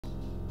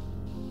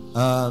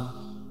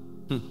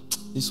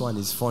This one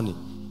is funny.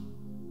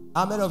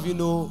 How many of you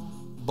know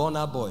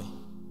Burna Boy?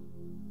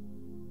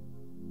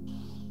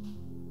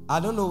 I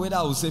don't know whether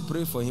I will say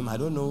pray for him. I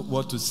don't know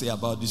what to say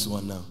about this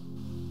one now.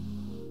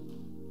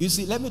 You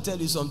see, let me tell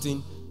you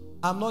something.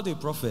 I'm not a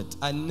prophet.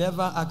 I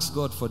never asked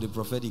God for the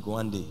prophetic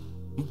one day.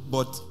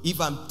 But if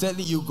I'm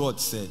telling you God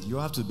said, you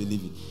have to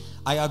believe it.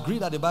 I agree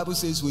that the Bible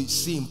says we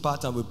see in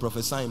part and we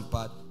prophesy in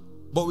part.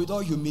 But with all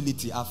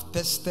humility, I've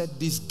tested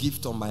this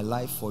gift on my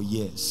life for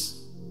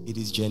years. It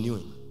is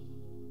genuine.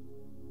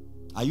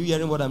 Are you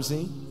hearing what I'm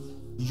saying?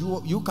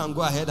 You can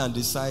go ahead and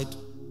decide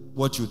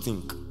what you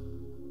think.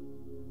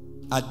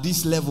 At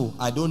this level,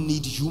 I don't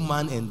need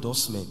human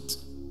endorsement.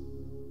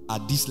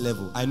 At this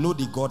level, I know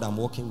the God I'm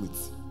working with.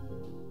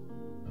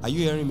 Are you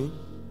hearing me?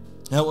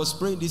 I was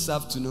praying this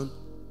afternoon,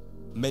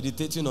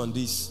 meditating on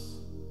this,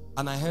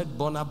 and I heard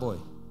Burna Boy.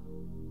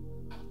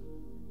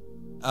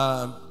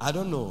 I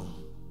don't know.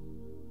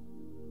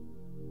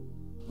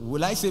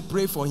 Will I say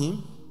pray for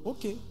him?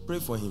 Okay, pray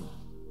for him.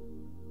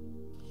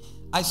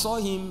 I saw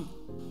him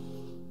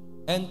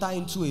enter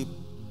into a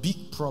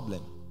big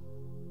problem.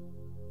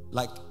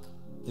 Like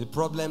a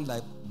problem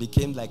that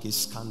became like a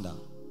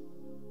scandal.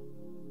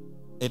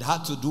 It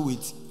had to do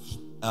with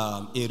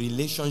a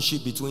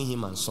relationship between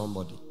him and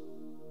somebody.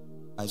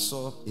 I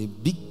saw a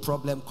big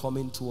problem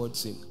coming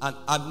towards him. And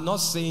I'm not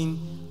saying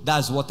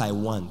that's what I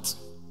want.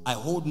 I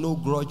hold no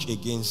grudge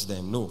against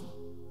them. No.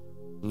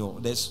 No.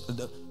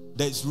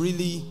 There's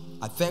really,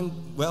 I think,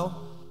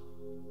 well,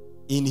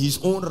 in his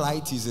own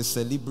right, he's a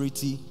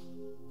celebrity.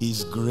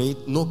 He's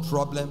great. No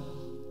problem.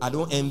 I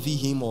don't envy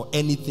him or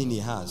anything he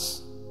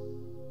has.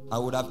 I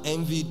would have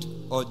envied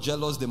or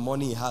jealous the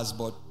money he has,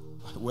 but,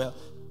 well,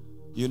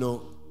 you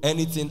know,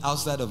 anything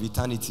outside of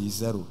eternity is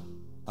zero.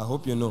 I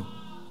hope you know.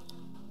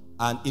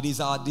 And it is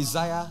our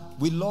desire,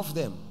 we love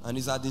them, and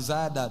it's our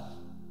desire that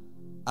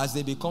as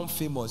they become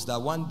famous,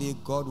 that one day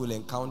God will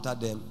encounter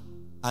them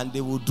and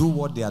they will do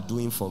what they are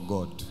doing for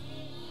God.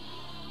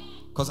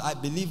 Because I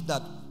believe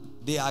that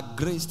they are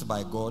graced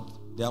by God.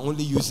 They are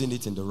only using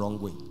it in the wrong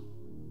way.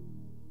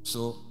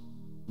 So,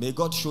 may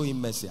God show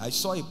him mercy. I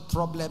saw a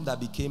problem that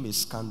became a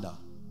scandal.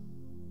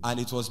 And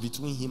it was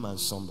between him and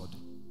somebody.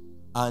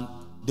 And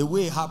the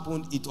way it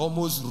happened, it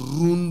almost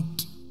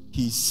ruined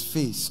his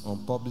face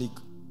on public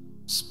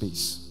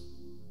space.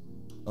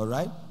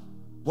 Alright?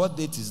 What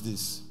date is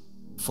this?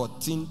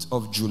 14th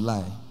of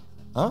July.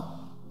 Huh?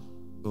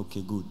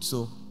 Okay, good.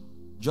 So,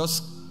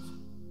 just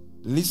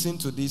listen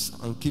to this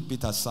and keep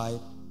it aside.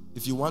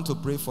 If you want to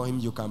pray for him,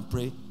 you can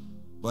pray.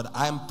 But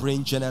I'm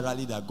praying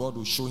generally that God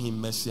will show him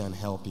mercy and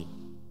help him.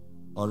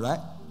 Alright?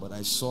 But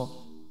I saw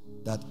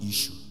that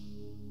issue.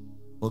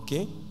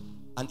 Okay?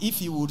 And if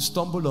he would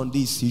stumble on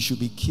this, he should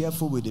be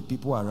careful with the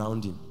people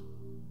around him.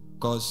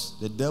 Because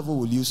the devil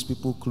will use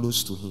people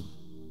close to him.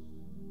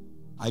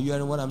 Are you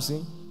hearing what I'm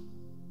saying?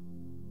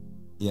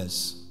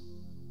 Yes.